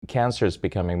cancer is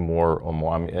becoming more and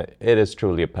more, I mean, it is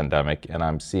truly a pandemic, and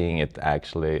I'm seeing it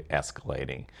actually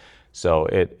escalating. So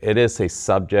it is a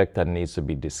subject that needs to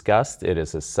be discussed. It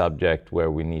is a subject where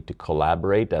we need to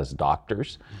collaborate as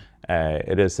doctors.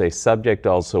 It is a subject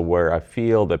also where I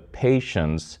feel that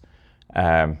patients,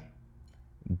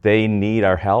 they need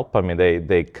our help. I mean,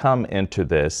 they come into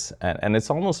this, and it's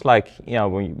almost like, you know,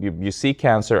 when you see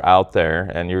cancer out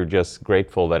there and you're just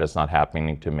grateful that it's not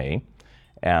happening to me.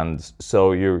 And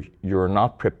so you're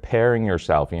not preparing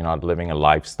yourself, you're not living a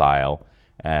lifestyle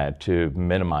to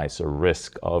minimize the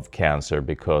risk of cancer,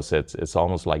 because it's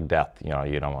almost like death, you know,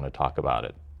 you don't want to talk about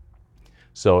it.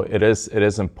 So it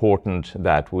is important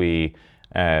that we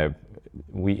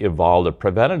evolve the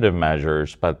preventative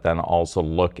measures, but then also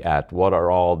look at what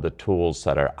are all the tools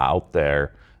that are out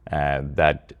there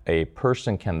that a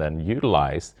person can then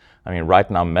utilize. I mean, right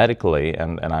now medically,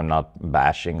 and I'm not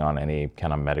bashing on any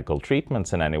kind of medical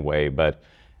treatments in any way, but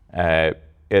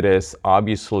it is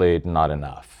obviously not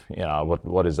enough. You know,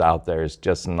 what is out there is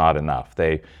just not enough.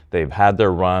 They've had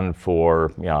their run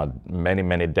for, you know,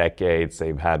 many decades.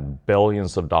 They've had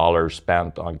billions of dollars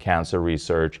spent on cancer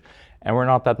research, and we're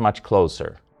not that much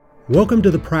closer. Welcome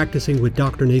to the Practicing with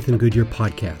Dr. Nathan Goodyear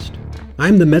podcast.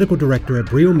 I'm the medical director at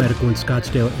Brio Medical in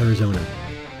Scottsdale, Arizona.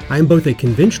 I am both a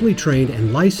conventionally trained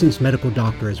and licensed medical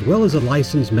doctor, as well as a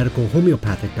licensed medical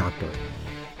homeopathic doctor.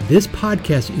 This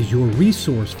podcast is your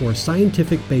resource for a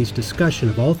scientific-based discussion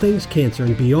of all things cancer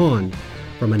and beyond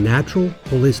from a natural,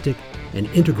 holistic, and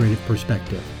integrative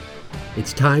perspective.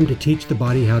 It's time to teach the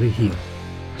body how to heal.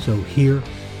 So here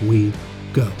we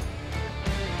go.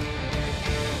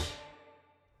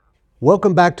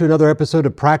 Welcome back to another episode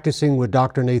of Practicing with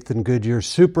Dr. Nathan Goodyear.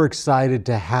 Super excited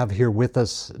to have here with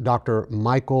us Dr.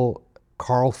 Michael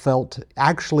Karlfeldt.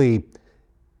 Actually,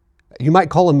 you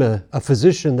might call him a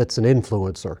physician that's an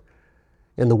influencer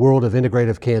in the world of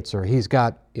integrative cancer. He's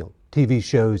got, you know, TV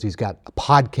shows, he's got a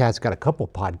podcast, got a couple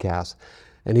podcasts,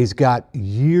 and he's got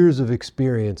years of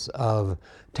experience of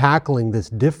tackling this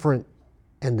different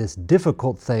and this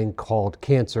difficult thing called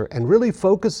cancer, and really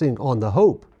focusing on the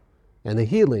hope and the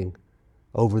healing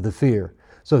over the fear.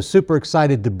 So super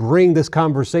excited to bring this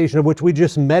conversation, of which we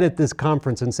just met at this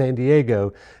conference in San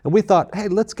Diego, and we thought, hey,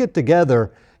 let's get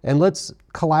together and let's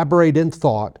collaborate in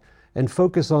thought and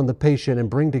focus on the patient and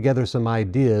bring together some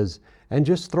ideas and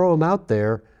just throw them out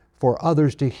there for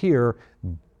others to hear,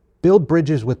 build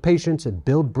bridges with patients and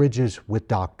build bridges with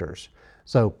doctors.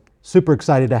 So super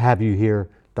excited to have you here,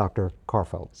 Dr.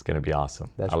 Karlfeldt. It's going to be awesome.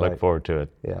 That's I right. look forward to it.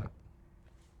 Yeah.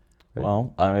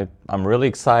 Well, I'm really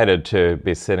excited to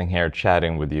be sitting here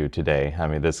chatting with you today. I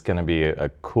mean, this is going to be a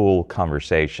cool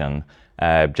conversation.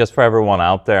 Just for everyone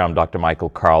out there, I'm Dr. Michael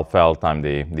Karlfeldt. I'm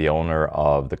the owner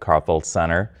of the Karlfeldt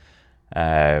Center.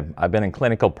 I've been in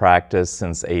clinical practice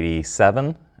since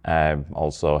 '87. I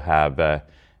also have a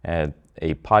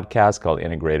podcast called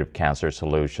Integrative Cancer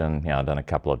Solution. You know, I've done a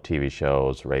couple of TV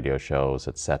shows, radio shows,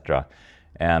 etc.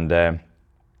 And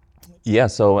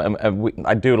so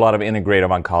I do a lot of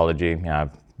integrative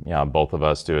oncology. Both of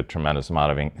us do a tremendous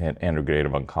amount of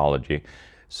integrative oncology.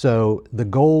 So the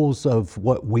goals of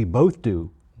what we both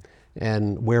do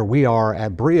and where we are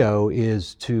at Brio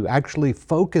is to actually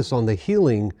focus on the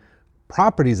healing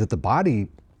properties that the body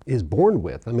is born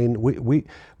with. I mean, we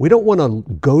don't want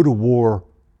to go to war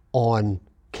on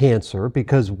cancer,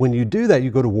 because when you do that,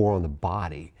 you go to war on the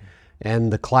body.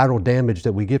 And the collateral damage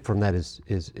that we get from that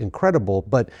is incredible.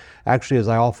 But actually, as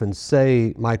I often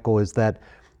say, Michael, is that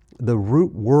the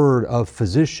root word of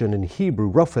physician in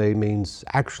Hebrew, Rapha, means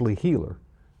actually healer.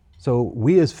 So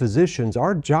we as physicians,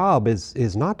 our job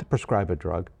is not to prescribe a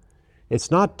drug.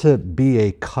 It's not to be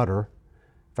a cutter.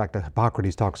 In fact,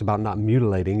 Hippocrates talks about not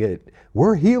mutilating it.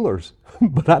 We're healers,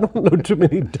 but I don't know too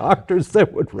many doctors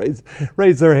that would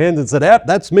raise their hands and say, "Yep,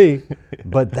 that's me."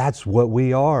 But that's what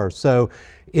we are. So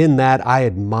in that, I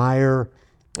admire,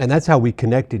 and that's how we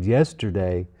connected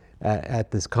yesterday at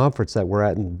this conference that we're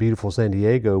at in beautiful San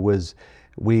Diego. Was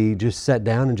we just sat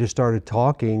down and just started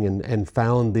talking and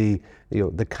found the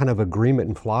kind of agreement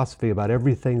and philosophy about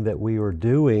everything that we were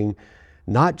doing,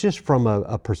 not just from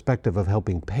a perspective of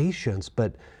helping patients,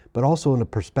 but also in a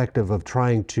perspective of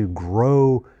trying to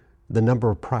grow the number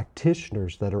of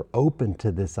practitioners that are open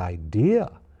to this idea.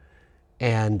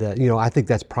 And I think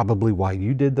that's probably why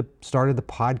you started the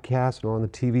podcast or on the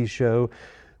TV show.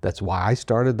 That's why I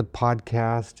started the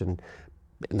podcast, and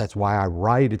that's why I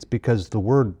write. It's because the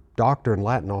word doctor in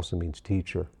Latin also means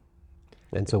teacher.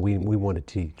 And so we want to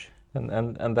teach.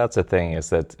 And that's the thing, is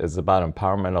that it's about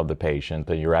empowerment of the patient,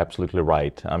 and you're absolutely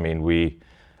right. I mean,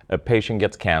 a patient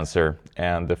gets cancer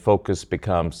and the focus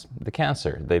becomes the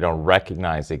cancer. They don't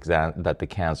recognize that the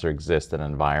cancer exists in an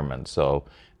environment. So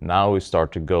now we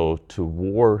start to go to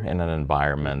war in an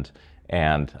environment.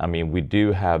 And I mean, we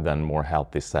do have then more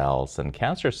healthy cells than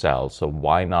cancer cells. So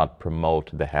why not promote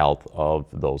the health of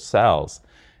those cells?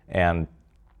 And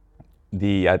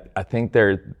I think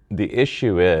the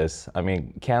issue is, I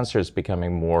mean, cancer is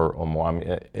becoming more and more, I mean,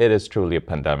 it is truly a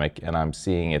pandemic, and I'm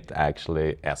seeing it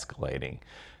actually escalating.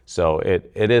 So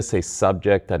it is a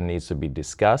subject that needs to be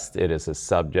discussed. It is a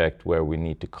subject where we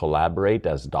need to collaborate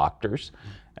as doctors.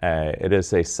 It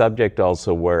is a subject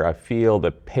also where I feel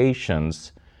the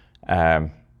patients,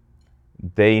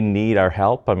 they need our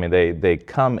help. I mean, they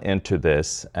come into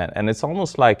this, and it's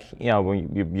almost like, you know,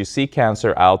 when you see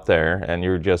cancer out there and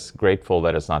you're just grateful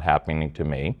that it's not happening to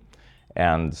me.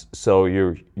 And so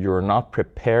you're not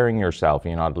preparing yourself,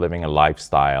 you're not living a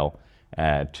lifestyle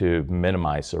to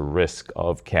minimize a risk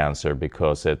of cancer,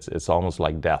 because it's almost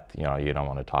like death, you know, you don't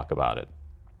want to talk about it.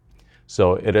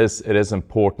 So it is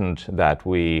important that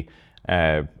we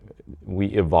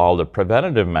evolve the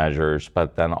preventative measures,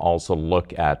 but then also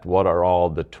look at what are all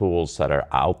the tools that are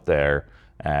out there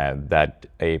that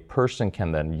a person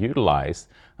can then utilize.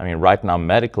 I mean, right now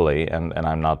medically, and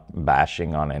I'm not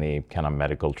bashing on any kind of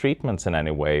medical treatments in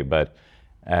any way, but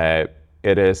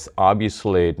it is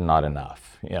obviously not enough.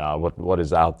 You know, what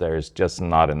is out there is just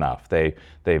not enough.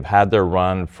 They've had their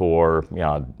run for, you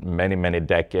know, many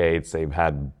decades. They've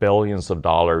had billions of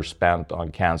dollars spent on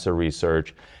cancer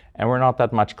research, and we're not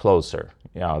that much closer.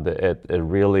 You know, it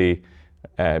really,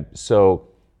 so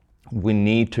we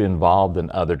need to involve in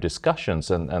other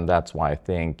discussions, and that's why I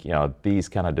think, you know, these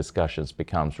kind of discussions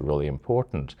becomes really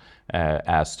important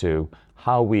as to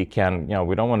how we can, you know,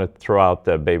 we don't want to throw out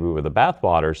the baby with the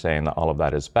bathwater saying that all of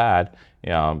that is bad,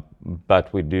 you know,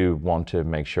 but we do want to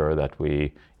make sure that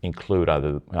we include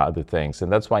other things.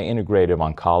 And that's why integrative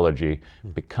oncology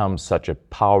becomes such a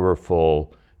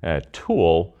powerful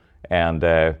tool.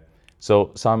 And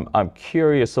so I'm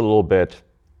curious a little bit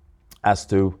as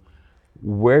to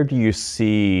where do you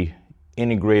see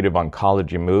integrative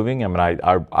oncology moving? I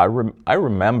mean, I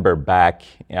remember back,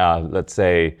 let's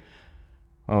say,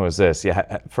 when was this?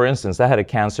 Yeah, for instance, I had a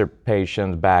cancer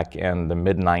patient back in the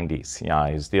mid-90s.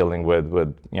 Yeah, he's dealing with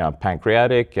you know,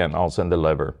 pancreatic and also in the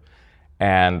liver.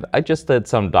 And I just did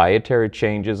some dietary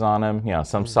changes on him, you know,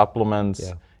 some supplements,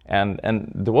 Yeah.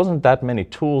 and there wasn't that many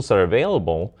tools that are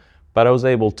available, but I was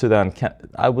able to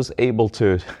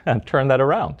turn that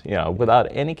around, you know, without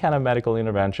any kind of medical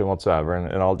intervention whatsoever,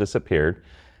 and it all disappeared.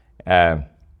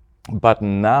 But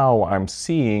now I'm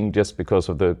seeing, just because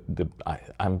of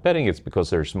I'm betting it's because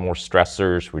there's more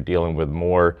stressors, we're dealing with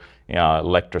more, you know,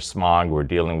 electrosmog, we're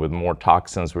dealing with more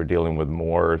toxins, we're dealing with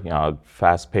more, you know,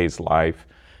 fast-paced life.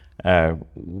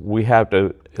 We have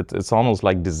to, it's almost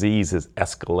like disease is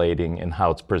escalating in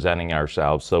how it's presenting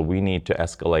ourselves, so we need to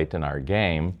escalate in our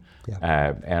game.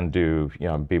 Yeah. And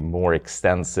be more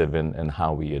extensive in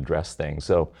how we address things.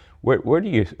 So where do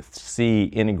you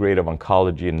see integrative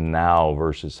oncology now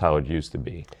versus how it used to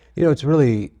be? You know,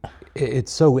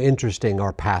 it's so interesting,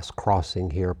 our paths crossing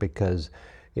here, because,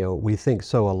 you know, we think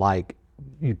so alike.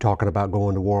 You talking about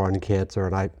going to war on cancer,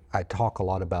 and I talk a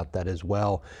lot about that as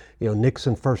well. You know,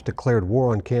 Nixon first declared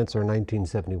war on cancer in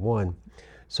 1971.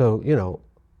 So, you know,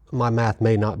 my math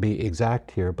may not be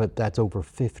exact here, but that's over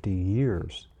 50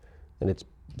 years.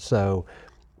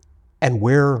 And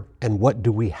what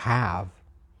do we have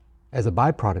as a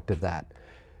byproduct of that?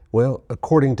 Well,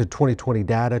 according to 2020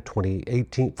 data,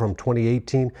 from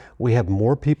 2018, we have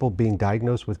more people being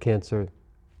diagnosed with cancer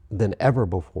than ever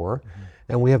before,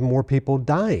 and we have more people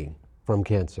dying from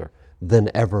cancer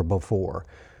than ever before.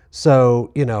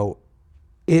 So, you know,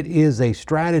 it is a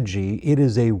strategy, it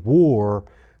is a war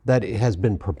that has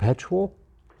been perpetual,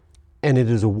 and it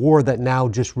is a war that now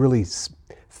just really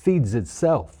feeds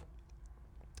itself.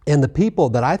 And the people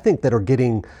that I think that are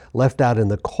getting left out in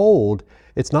the cold,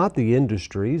 it's not the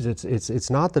industries, it's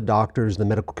not the doctors, the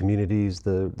medical communities,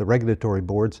 the regulatory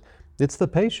boards, it's the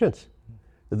patients.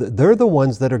 They're the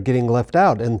ones that are getting left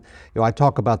out. And, you know, I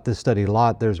talk about this study a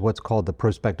lot. There's what's called the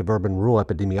Prospective Urban Rural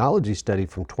Epidemiology Study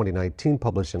from 2019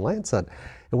 published in Lancet.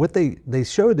 And what they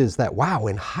showed is that, wow,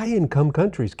 in high-income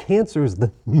countries, cancer is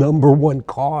the #1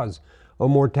 cause of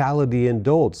mortality in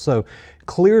adults. So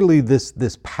clearly this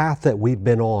path that we've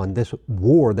been on, this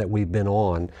war that we've been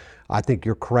on, I think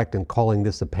you're correct in calling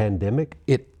this a pandemic.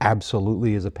 It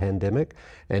absolutely is a pandemic,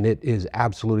 and it is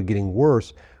absolutely getting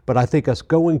worse. But I think us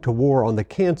going to war on the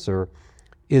cancer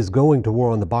is going to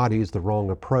war on the body is the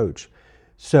wrong approach.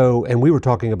 So, and we were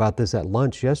talking about this at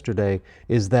lunch yesterday,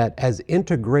 is that as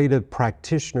integrative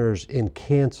practitioners in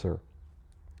cancer,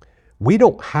 We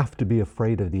don't have to be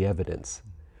afraid of the evidence.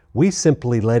 We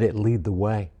simply let it lead the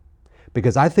way.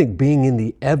 Because I think being in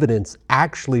the evidence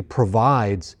actually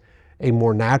provides a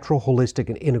more natural, holistic,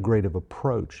 and integrative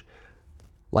approach.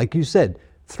 Like you said,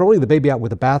 throwing the baby out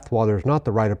with the bathwater is not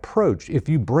the right approach. If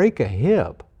you break a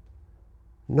hip,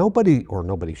 nobody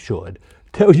should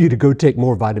tell you to go take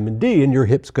more vitamin D and your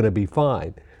hip's going to be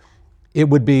fine. It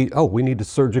would be, oh, we need to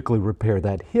surgically repair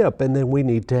that hip, and then we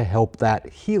need to help that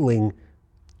healing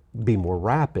be more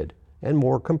rapid and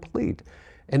more complete.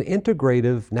 And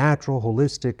integrative, natural,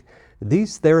 holistic,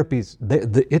 these therapies,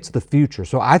 it's the future.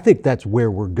 So I think that's where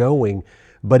we're going,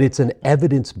 but it's an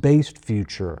evidence-based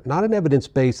future. Not an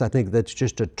evidence-based, I think that's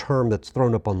just a term that's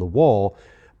thrown up on the wall,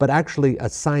 but actually a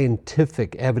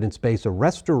scientific evidence-based, a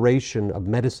restoration of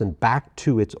medicine back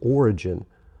to its origin,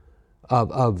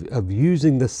 of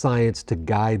using the science to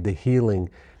guide the healing.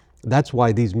 That's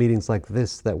why these meetings like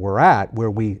this that we're at, where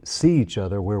we see each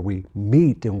other, where we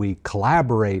meet and we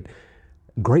collaborate,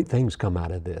 great things come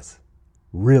out of this.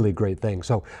 Really great things.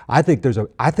 So I think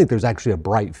there's actually a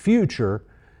bright future,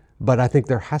 but I think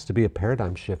there has to be a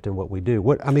paradigm shift in what we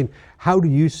do. How do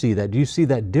you see that? Do you see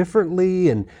that differently?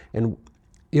 And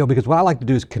because what I like to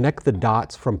do is connect the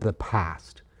dots from the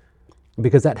past,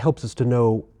 because that helps us to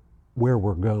know where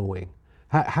we're going.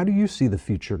 How do you see the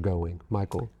future going,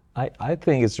 Michael? I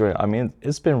think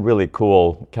it's been really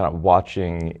cool kind of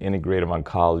watching integrative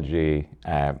oncology,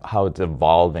 how it's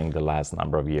evolving the last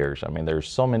number of years. There's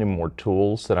so many more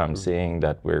tools that I'm seeing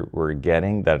that we're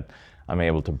getting that I'm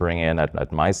able to bring in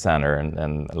at my center.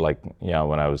 And like,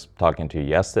 when I was talking to you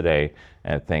yesterday,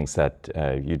 things that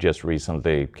you just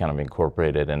recently kind of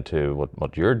incorporated into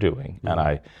what you're doing.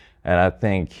 Mm-hmm. And I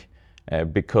think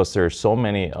because there's so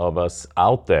many of us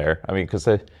out there, because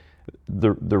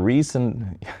the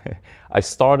reason I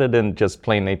started in just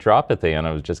plain naturopathy and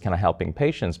I was just kind of helping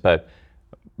patients, but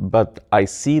I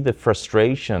see the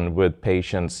frustration with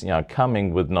patients,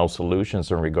 coming with no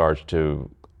solutions in regards to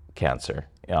cancer,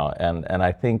 and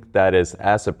I think that is,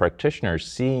 as a practitioner,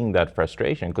 seeing that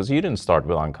frustration, because you didn't start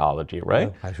with oncology, right?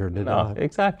 No, I sure did not.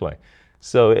 Exactly.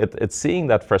 So it's seeing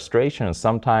that frustration.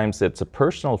 Sometimes it's a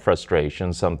personal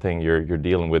frustration, something you're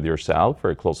dealing with yourself or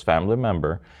a close family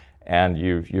member, and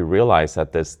you realize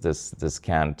that this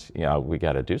can't, we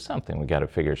got to do something. We got to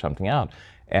figure something out.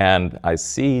 And I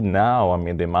see now,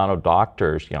 the amount of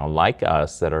doctors, like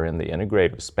us that are in the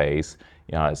integrative space,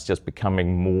 it's just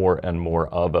becoming more and more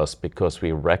of us, because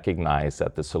we recognize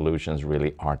that the solutions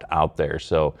really aren't out there.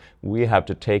 So we have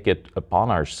to take it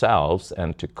upon ourselves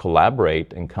and to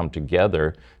collaborate and come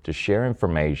together to share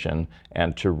information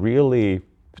and to really,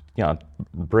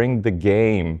 bring the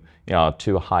game,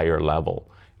 to a higher level.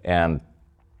 And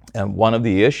one of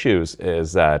the issues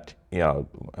is that, and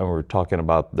we're talking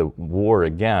about the war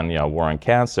again, war on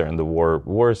cancer, and the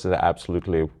war is the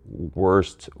absolutely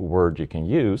worst word you can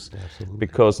use. Absolutely.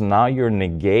 Because now you're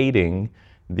negating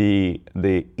the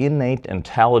innate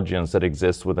intelligence that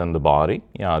exists within the body,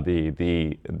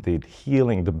 the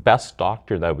healing, the best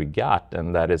doctor that we got,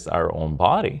 and that is our own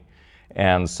body.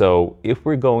 And so if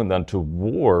we're going then to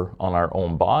war on our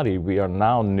own body, we are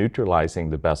now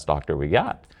neutralizing the best doctor we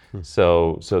got.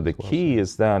 So the key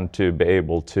is then to be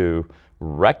able to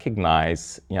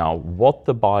recognize, what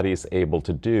the body is able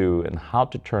to do and how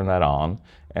to turn that on,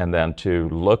 and then to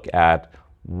look at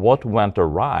what went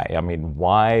awry.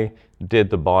 Why did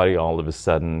the body all of a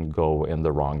sudden go in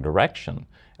the wrong direction?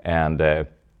 And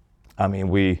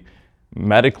we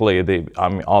medically,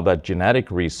 all that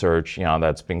genetic research,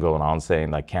 that's been going on,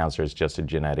 saying that cancer is just a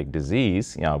genetic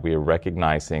disease. We are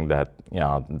recognizing that,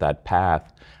 that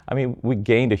path. We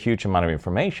gained a huge amount of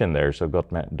information there, so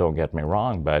don't get me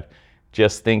wrong, but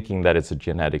just thinking that it's a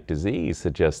genetic disease,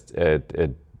 it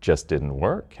just didn't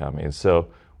work. So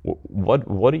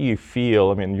what do you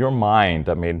feel? Your mind,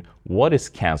 what is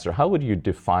cancer? How would you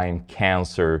define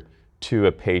cancer to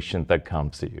a patient that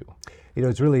comes to you?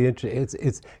 It's really interesting.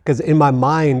 It's because in my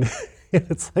mind,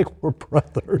 it's like we're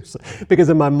brothers. Because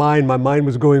in my mind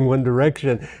was going one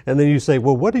direction, and then you say,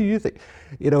 well, what do you think?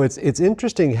 It's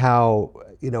interesting how,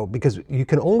 because you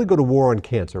can only go to war on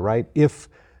cancer, right? If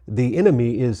the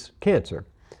enemy is cancer.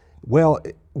 Well,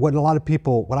 what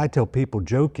I tell people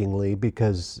jokingly,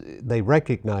 because they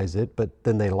recognize it, but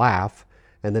then they laugh,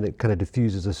 and then it kind of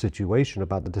diffuses a situation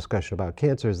about the discussion about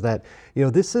cancer, is that,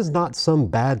 this is not some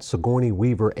bad Sigourney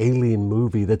Weaver alien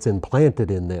movie that's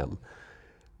implanted in them.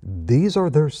 These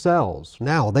are their cells.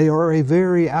 Now, they are a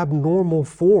very abnormal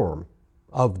form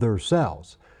of their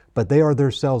cells, but they are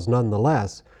their cells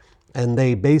nonetheless, and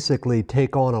they basically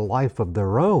take on a life of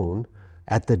their own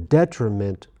at the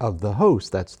detriment of the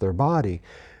host, that's their body.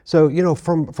 So,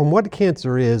 from what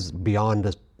cancer is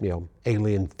beyond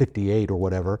alien 58 or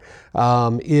whatever,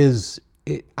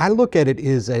 I look at it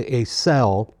as a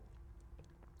cell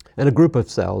and a group of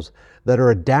cells that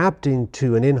are adapting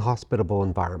to an inhospitable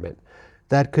environment.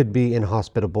 That could be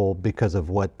inhospitable because of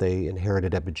what they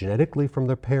inherited epigenetically from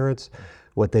their parents,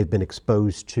 what they've been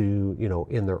exposed to,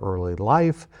 in their early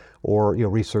life, or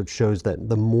research shows that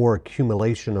the more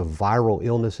accumulation of viral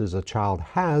illnesses a child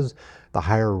has, the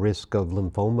higher risk of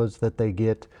lymphomas that they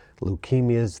get,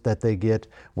 leukemias that they get.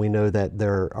 We know that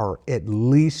there are at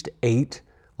least 8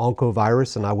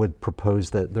 oncovirus, and I would propose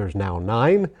that there's now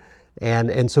 9.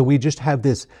 And so we just have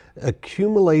this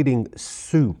accumulating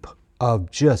soup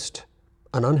of just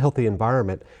an unhealthy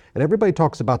environment. And everybody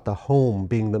talks about the home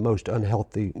being the most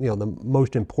unhealthy, the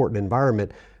most important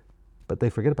environment, but they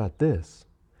forget about this.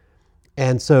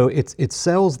 And so it's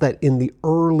cells that in the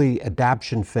early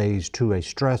adaptation phase to a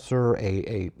stressor,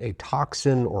 a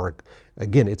toxin, or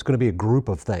again, it's going to be a group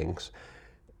of things,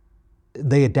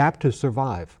 they adapt to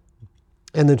survive.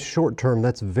 And then short term,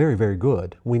 that's very, very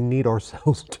good. We need our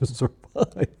cells to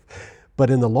survive. But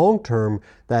in the long term,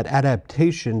 that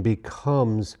adaptation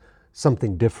becomes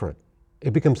something different.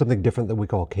 It becomes something different that we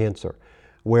call cancer,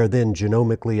 where then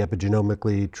genomically,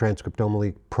 epigenomically,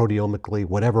 transcriptomally, proteomically,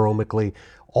 whatever-omically,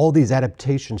 all these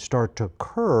adaptations start to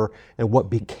occur, and what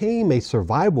became a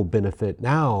survival benefit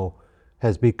now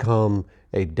has become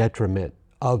a detriment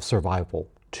of survival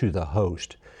to the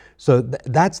host. So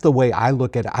that's the way I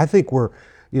look at it. I think we're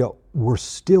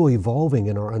still evolving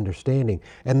in our understanding,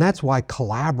 and that's why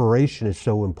collaboration is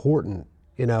so important.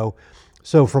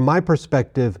 So from my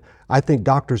perspective, I think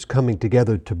doctors coming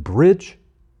together to bridge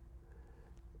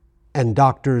and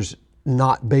doctors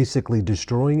not basically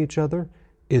destroying each other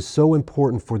is so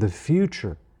important for the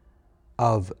future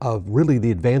of really the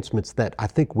advancements that I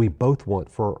think we both want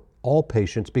for all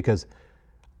patients, because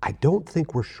I don't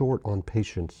think we're short on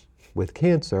patients with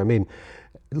cancer. I mean,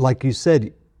 like you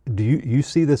said, do you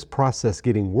see this process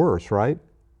getting worse, right?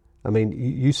 I mean,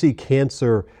 you see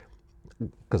cancer,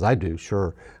 because I do,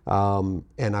 sure. And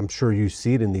I'm sure you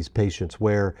see it in these patients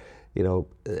where,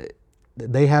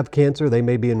 they have cancer, they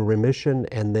may be in remission,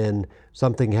 and then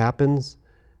something happens,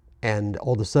 and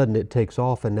all of a sudden it takes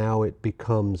off, and now it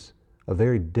becomes a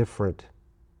very different,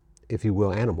 if you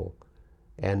will, animal.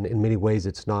 And in many ways,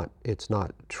 it's not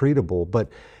treatable. But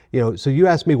so you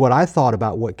asked me what I thought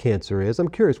about what cancer is. I'm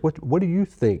curious, what do you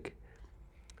think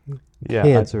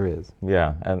cancer is?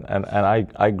 Yeah, and I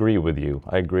agree with you.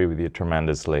 I agree with you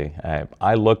tremendously.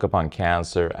 I look upon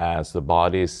cancer as the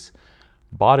body's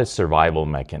survival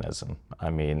mechanism. I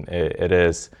mean,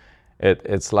 it's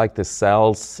like the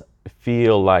cells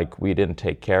feel like we didn't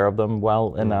take care of them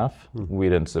well enough. We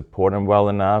didn't support them well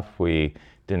enough. We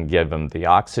didn't give them the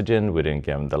oxygen. We didn't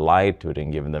give them the light. We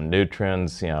didn't give them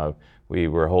nutrients. We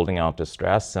were holding out to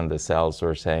stress, and the cells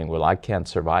were saying, well, I can't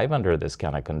survive under this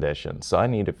kind of condition, so I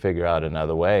need to figure out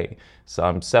another way. So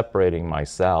I'm separating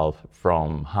myself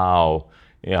from how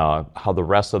the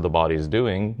rest of the body is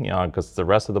doing, because the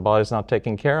rest of the body is not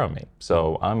taking care of me.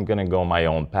 So I'm going to go my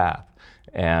own path.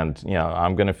 And,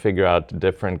 I'm going to figure out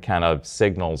different kind of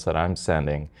signals that I'm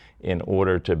sending in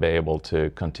order to be able to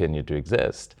continue to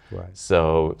exist. Right.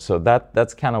 So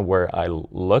that's kind of where I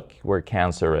look, where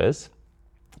cancer is.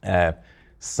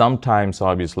 Sometimes,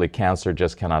 obviously, cancer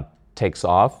just kind of takes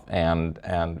off, and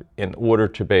in order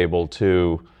to be able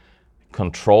to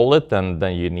control it, then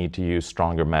you need to use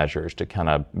stronger measures to kind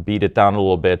of beat it down a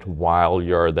little bit while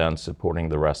you're then supporting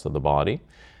the rest of the body.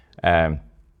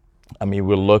 We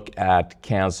look at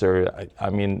cancer,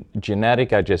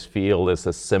 genetic, I just feel, is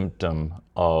a symptom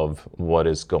of what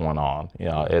is going on.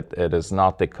 It is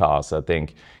not the cause. I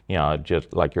think,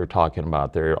 just like you're talking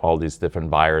about, there are all these different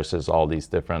viruses, all these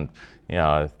different,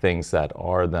 things that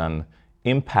are then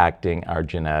impacting our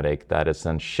genetic, that is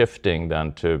then shifting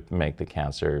then to make the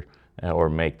cancer or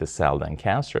make the cell then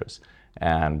cancerous.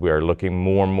 And we are looking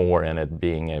more and more in it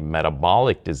being a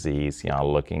metabolic disease,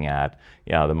 looking at,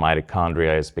 the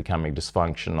mitochondria is becoming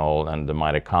dysfunctional, and the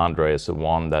mitochondria is the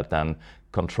one that then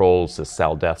controls the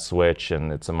cell death switch,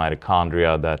 and it's a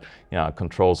mitochondria that,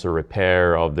 controls the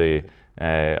repair of the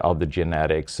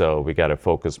genetics. So we got to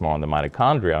focus more on the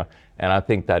mitochondria. And I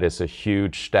think that is a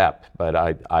huge step, but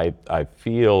I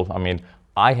feel,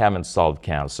 I haven't solved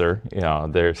cancer. I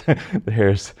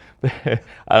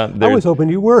was hoping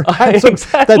you were.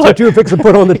 Exactly. That's what you were fixing to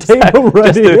put on the table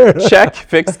right here. Check,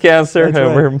 fixed cancer,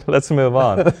 and let's move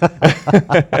on.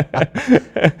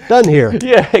 Done here.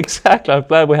 Yeah, exactly. I'm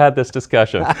glad we had this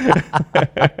discussion.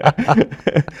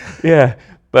 Yeah,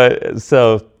 but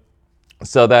so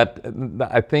so that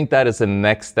I think that is the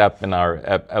next step in our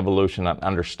evolution and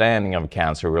understanding of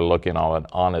cancer. We're looking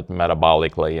on it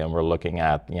metabolically, and we're looking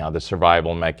at the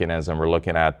survival mechanism. We're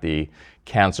looking at the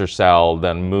cancer cell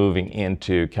then moving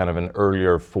into kind of an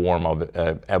earlier form of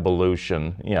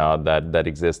evolution, that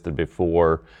existed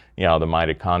before the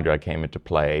mitochondria came into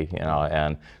play,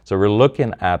 and so we're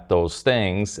looking at those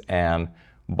things, and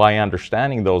by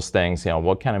understanding those things,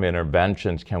 what kind of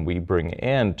interventions can we bring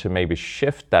in to maybe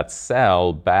shift that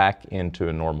cell back into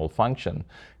a normal function?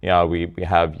 We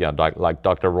have, like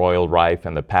Dr. Royal Rife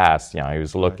in the past, he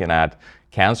was looking at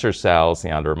cancer cells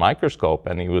under a microscope,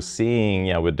 and he was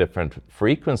seeing, with different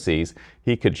frequencies,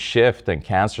 he could shift in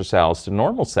cancer cells to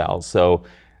normal cells. So,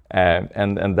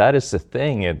 and that is the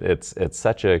thing. It's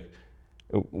such a,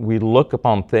 we look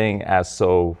upon things as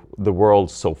so the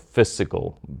world's so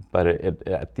physical, but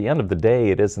at the end of the day,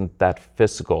 it isn't that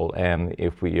physical. And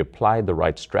if we apply the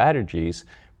right strategies,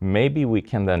 maybe we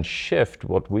can then shift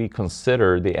what we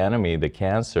consider the enemy, the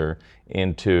cancer,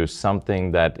 into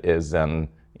something that is then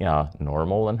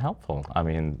normal and helpful. I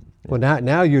mean, well,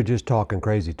 now you're just talking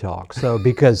crazy talk. So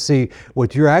because see,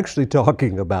 what you're actually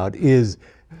talking about is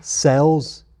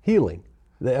cells healing.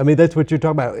 I mean, that's what you're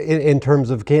talking about in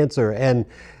terms of cancer, and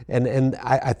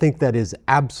I think that is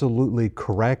absolutely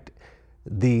correct.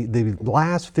 The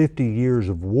last 50 years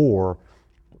of war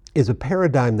is a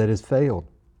paradigm that has failed,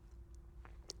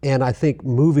 and I think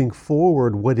moving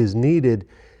forward, what is needed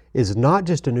is not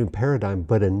just a new paradigm,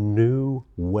 but a new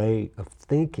way of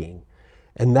thinking,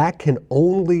 and that can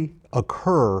only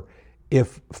occur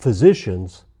if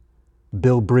physicians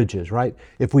build bridges, right?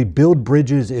 If we build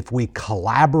bridges, if we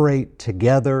collaborate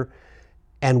together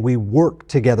and we work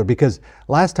together, because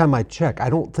last time I checked, I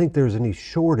don't think there's any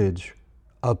shortage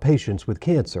of patients with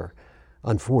cancer,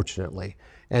 unfortunately.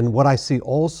 And what I see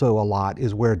also a lot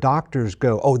is where doctors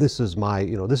go, oh, this is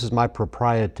my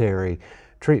proprietary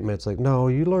treatment. It's like, no,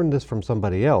 you learned this from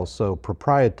somebody else. So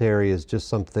proprietary is just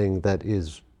something that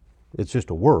it's just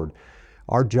a word.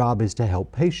 Our job is to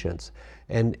help patients.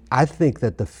 And I think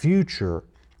that the future,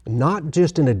 not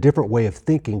just in a different way of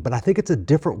thinking, but I think it's a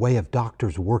different way of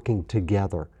doctors working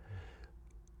together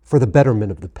for the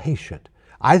betterment of the patient.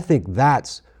 I think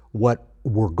that's what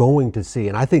we're going to see.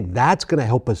 And I think that's going to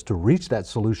help us to reach that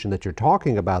solution that you're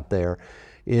talking about there,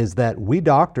 is that we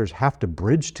doctors have to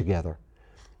bridge together.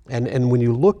 And when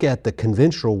you look at the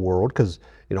conventional world, because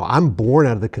I'm born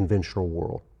out of the conventional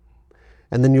world,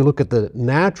 and then you look at the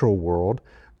natural world,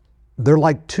 they're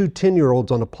like two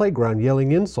 10-year-olds on a playground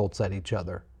yelling insults at each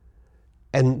other.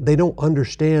 And they don't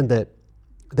understand that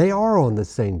they are on the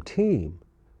same team.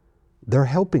 They're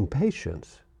helping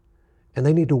patients, and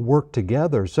they need to work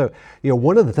together. So,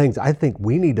 one of the things I think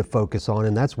we need to focus on,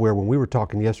 and that's where when we were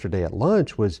talking yesterday at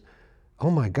lunch, was,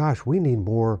 oh my gosh, we need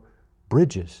more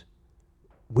bridges.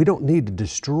 We don't need to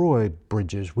destroy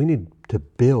bridges. We need to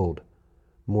build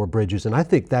more bridges. And I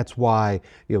think that's why,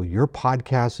 your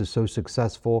podcast is so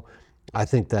successful. I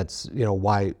think that's,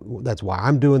 why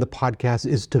I'm doing the podcast,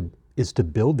 is to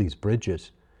build these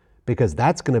bridges, because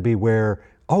that's going to be where,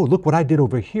 oh, look what I did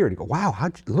over here. And you go, wow,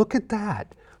 look at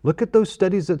that. Look at those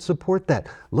studies that support that.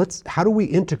 How do we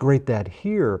integrate that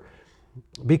here?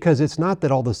 Because it's not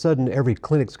that all of a sudden every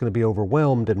clinic's going to be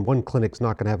overwhelmed and one clinic's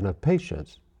not going to have enough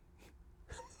patients.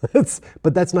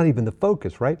 But that's not even the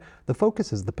focus, right? The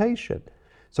focus is the patient.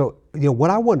 So, what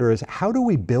I wonder is, how do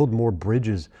we build more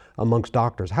bridges amongst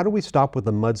doctors? How do we stop with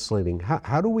the mudslinging?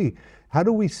 How do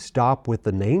we stop with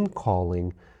the name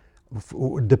calling?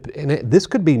 And this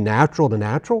could be natural to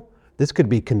natural. This could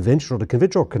be conventional to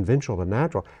conventional, or conventional to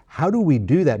natural. How do we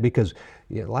do that? Because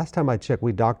last time I checked,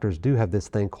 we doctors do have this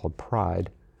thing called pride.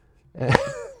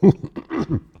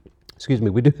 Excuse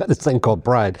me, we do have this thing called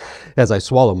pride, as I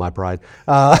swallow my pride.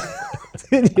 That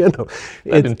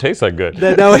didn't taste that good.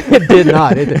 No, it did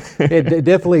not. It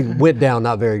definitely went down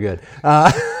not very good.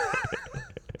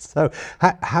 So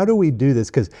how do we do this?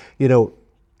 Because,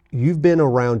 you've been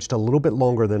around just a little bit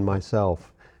longer than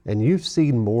myself, and you've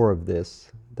seen more of this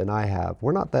than I have.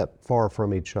 We're not that far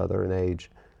from each other in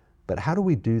age, but how do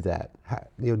we do that?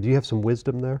 Do you have some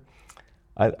wisdom there?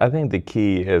 I think the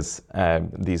key is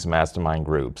these mastermind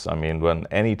groups. I mean,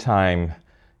 anytime,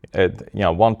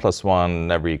 1 + 1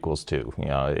 never equals 2.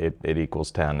 It equals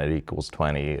 10, it equals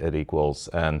 20, it equals,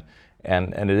 and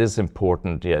it is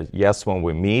important. Yes, when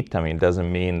we meet, it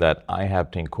doesn't mean that I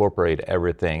have to incorporate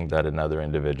everything that another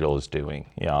individual is doing.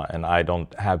 And I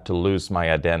don't have to lose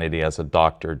my identity as a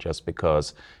doctor just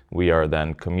because we are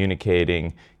then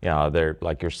communicating. There,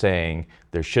 like you're saying,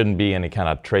 there shouldn't be any kind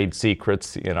of trade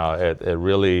secrets. It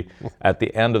really, at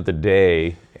the end of the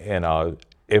day,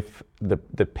 if the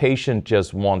patient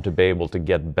just want to be able to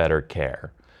get better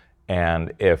care,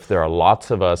 and if there are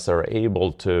lots of us are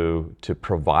able to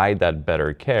provide that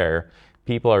better care,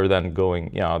 people are then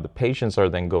going, the patients are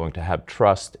then going to have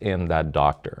trust in that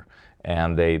doctor.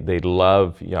 And they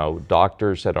love,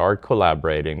 doctors that are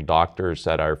collaborating, doctors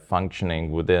that are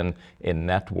functioning within a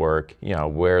network,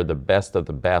 where the best of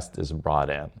the best is brought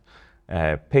in.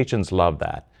 Patients love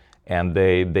that, and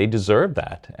they deserve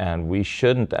that. And we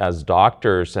shouldn't, as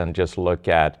doctors, and just look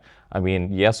at,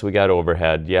 yes, we got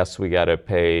overhead, yes, we got to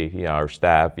pay, our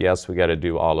staff, yes, we got to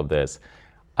do all of this.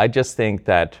 I just think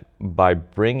that by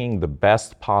bringing the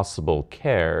best possible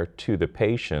care to the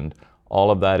patient, all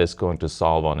of that is going to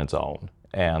solve on its own.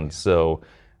 And so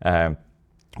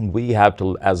we have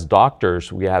to, as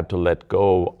doctors, we have to let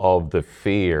go of the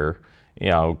fear,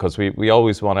 because we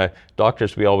always want to,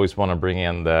 doctors, we always want to bring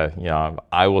in the,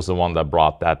 I was the one that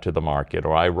brought that to the market,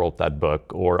 or I wrote that book,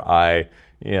 or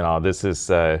this is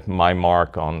my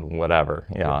mark on whatever,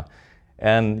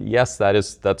 And yes,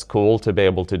 that's cool to be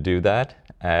able to do that.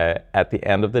 At the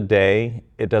end of the day,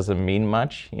 it doesn't mean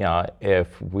much,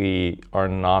 if we are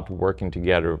not working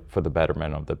together for the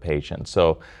betterment of the patient.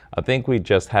 So I think we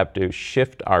just have to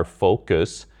shift our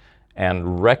focus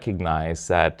and recognize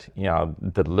that,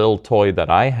 the little toy that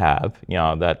I have,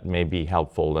 that may be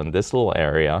helpful in this little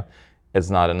area is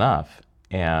not enough.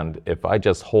 And if I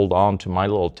just hold on to my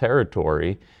little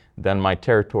territory, then my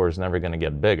territory is never going to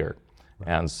get bigger.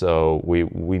 And so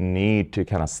we need to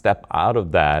kind of step out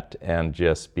of that and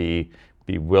just be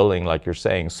willing, like you're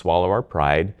saying, swallow our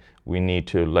pride. We need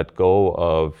to let go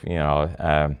of,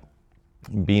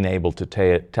 being able to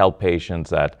tell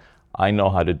patients that I know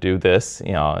how to do this,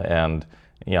 and,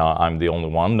 I'm the only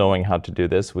one knowing how to do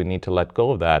this. We need to let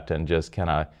go of that and just kind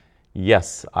of,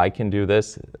 yes, I can do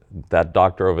this. That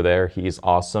doctor over there, he's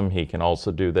awesome. He can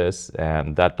also do this.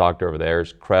 And that doctor over there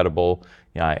is credible.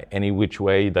 Any which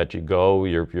way that you go,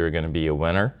 you're going to be a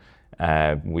winner.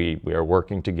 We are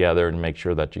working together to make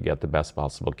sure that you get the best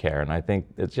possible care. And I think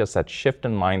it's just that shift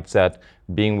in mindset,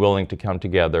 being willing to come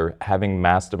together, having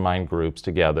mastermind groups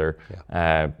together,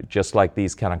 just like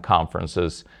these kind of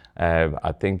conferences.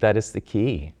 I think that is the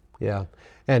key. Yeah.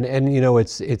 And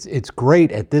it's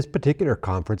great at this particular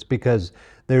conference because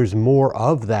there's more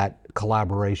of that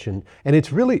collaboration, and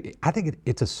it's really, I think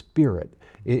it's a spirit.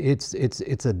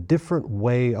 It's a different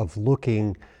way of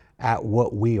looking at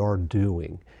what we are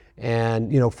doing.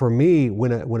 And for me,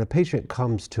 when a patient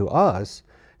comes to us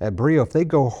at Brio, if they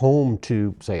go home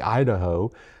to, say,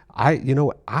 Idaho,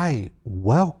 I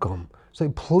welcome, say,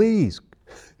 please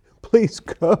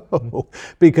go,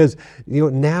 because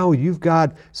now you've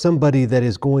got somebody that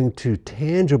is going to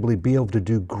tangibly be able to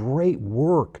do great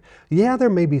work. Yeah, there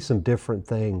may be some different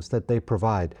things that they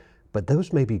provide, but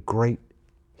those may be great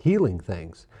healing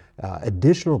things,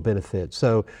 additional benefits.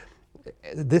 So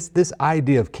this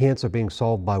idea of cancer being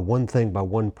solved by one thing, by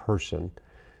one person,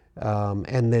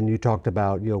 and then you talked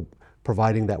about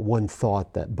providing that one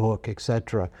thought, that book,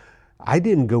 etc. I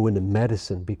didn't go into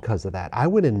medicine because of that. I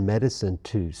went in medicine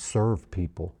to serve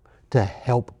people, to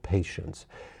help patients.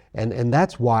 And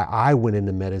that's why I went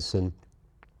into medicine.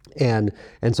 And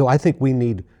so I think we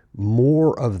need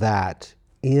more of that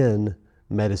in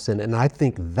medicine. And I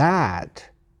think that,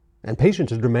 and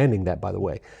patients are demanding that, by the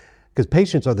way, because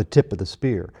patients are the tip of the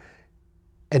spear,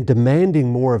 and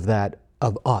demanding more of that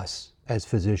of us as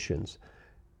physicians.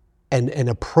 And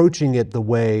approaching it the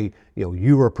way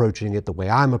you are approaching it, the way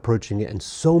I'm approaching it, and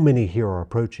so many here are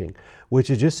approaching, which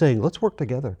is just saying, let's work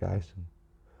together, guys.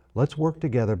 Let's work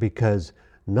together, because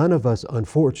none of us,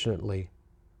 unfortunately,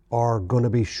 are going to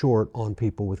be short on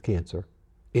people with cancer.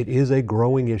 It is a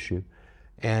growing issue,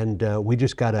 and we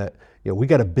just gotta, we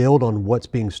gotta build on what's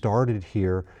being started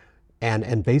here,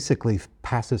 and basically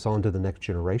pass this on to the next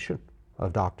generation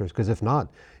of doctors. Because if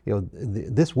not,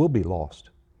 this will be lost.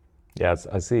 Yes,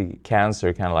 I see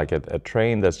cancer kind of like a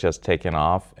train that's just taken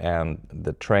off, and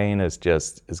the train is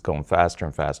going faster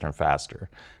and faster and faster.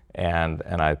 And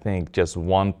I think just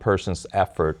one person's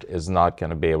effort is not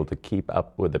going to be able to keep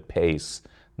up with the pace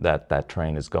that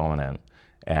train is going in.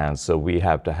 And so we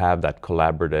have to have that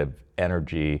collaborative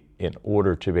energy in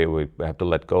order to be able, we have to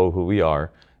let go of who we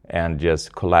are and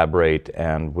just collaborate,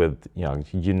 and with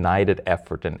united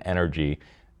effort and energy.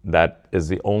 That is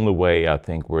the only way I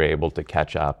think we're able to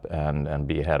catch up and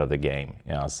be ahead of the game.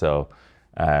 So.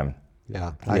 I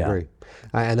agree.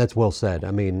 And that's well said.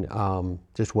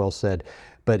 Just well said.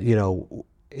 But,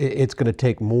 it's going to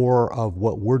take more of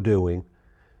what we're doing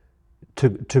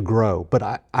to grow.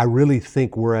 But I really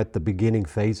think we're at the beginning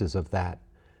phases of that.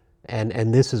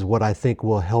 And this is what I think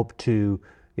will help to,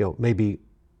 maybe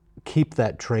keep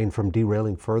that train from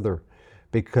derailing further.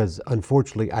 because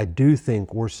unfortunately, I do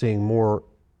think we're seeing more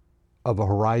of a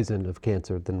horizon of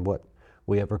cancer than what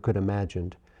we ever could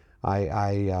imagined.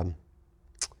 I'm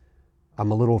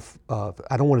a little,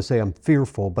 I don't want to say I'm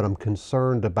fearful, but I'm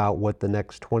concerned about what the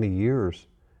next 20 years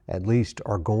at least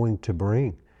are going to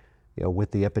bring,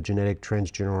 with the epigenetic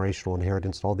transgenerational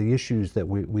inheritance and all the issues that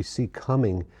we see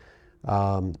coming.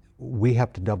 We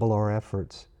have to double our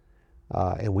efforts,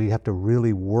 and we have to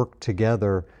really work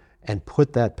together and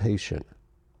put that patient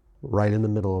right in the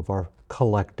middle of our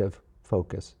collective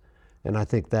focus. And I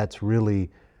think that's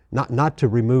really not to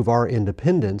remove our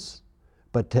independence,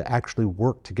 but to actually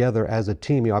work together as a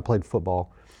team. I played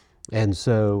football, and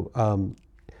so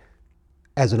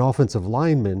as an offensive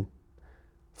lineman,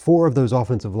 4 of those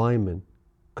offensive linemen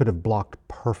could have blocked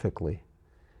perfectly,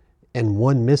 and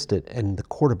one missed it, and the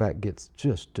quarterback gets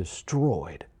just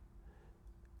destroyed.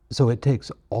 So it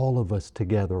takes all of us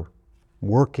together,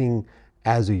 working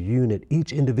as a unit,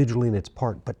 each individually in its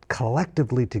part, but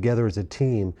collectively together as a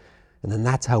team, and then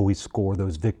that's how we score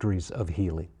those victories of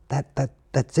healing.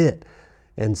 That's it.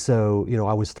 And so,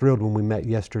 I was thrilled when we met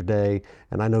yesterday,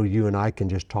 and I know you and I can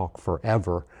just talk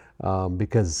forever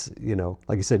because,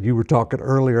 like you said, you were talking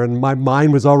earlier, and my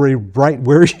mind was already right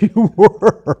where you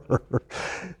were.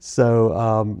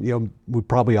 So, we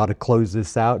probably ought to close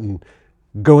this out and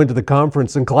go into the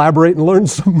conference and collaborate and learn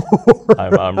some more.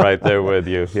 I'm right there with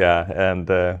you. Yeah, and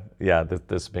this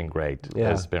has been great.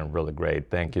 Yeah. It's been really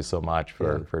great. Thank you so much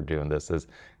for doing this.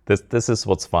 This is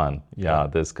what's fun.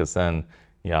 Because then.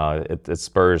 It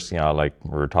spurs, like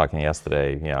we were talking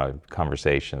yesterday,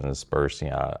 conversation, it spurs,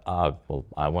 well,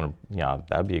 I want to,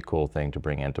 that'd be a cool thing to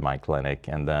bring into my clinic.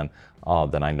 And then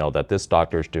I know that this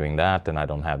doctor's doing that, and I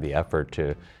don't have the effort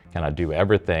to kind of do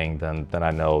everything. Then I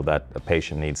know that a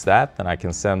patient needs that, then I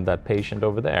can send that patient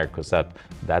over there, because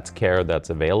that's care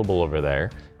that's available over there.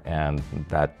 And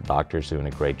that doctor's doing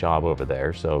a great job over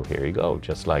there. So here you go.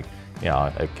 Just like,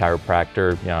 a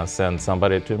chiropractor, sends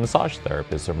somebody to a massage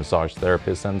therapist, or massage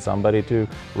therapist sends somebody to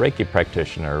Reiki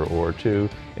practitioner, or to,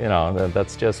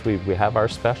 that's just, we have our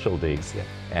specialties. Yeah.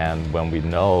 And when we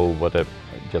know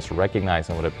just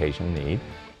recognizing what a patient needs,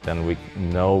 then we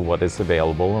know what is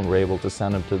available, and we're able to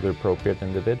send them to the appropriate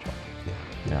individual.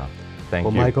 Yeah. Thank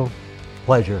you. Well, Michael,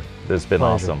 pleasure. This has been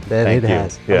awesome. Thank you.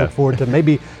 Has. Yeah. I look forward to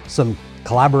maybe some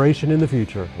collaboration in the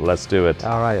future. Let's do it.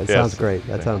 All right, sounds great.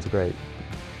 That sounds great.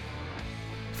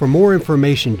 For more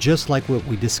information just like what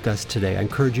we discussed today, I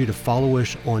encourage you to follow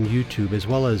us on YouTube as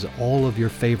well as all of your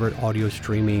favorite audio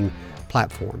streaming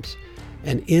platforms.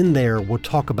 And in there, we'll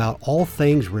talk about all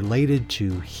things related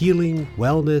to healing,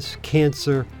 wellness,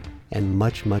 cancer, and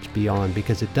much, much beyond,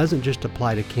 because it doesn't just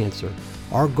apply to cancer.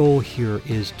 Our goal here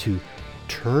is to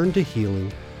turn to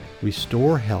healing,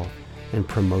 restore health, and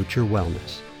promote your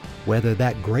wellness, whether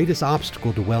that greatest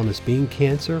obstacle to wellness being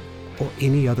cancer or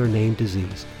any other named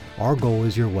disease. Our goal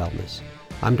is your wellness.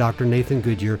 I'm Dr. Nathan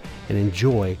Goodyear, and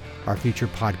enjoy our future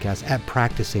podcasts at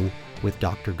Practicing with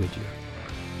Dr. Goodyear.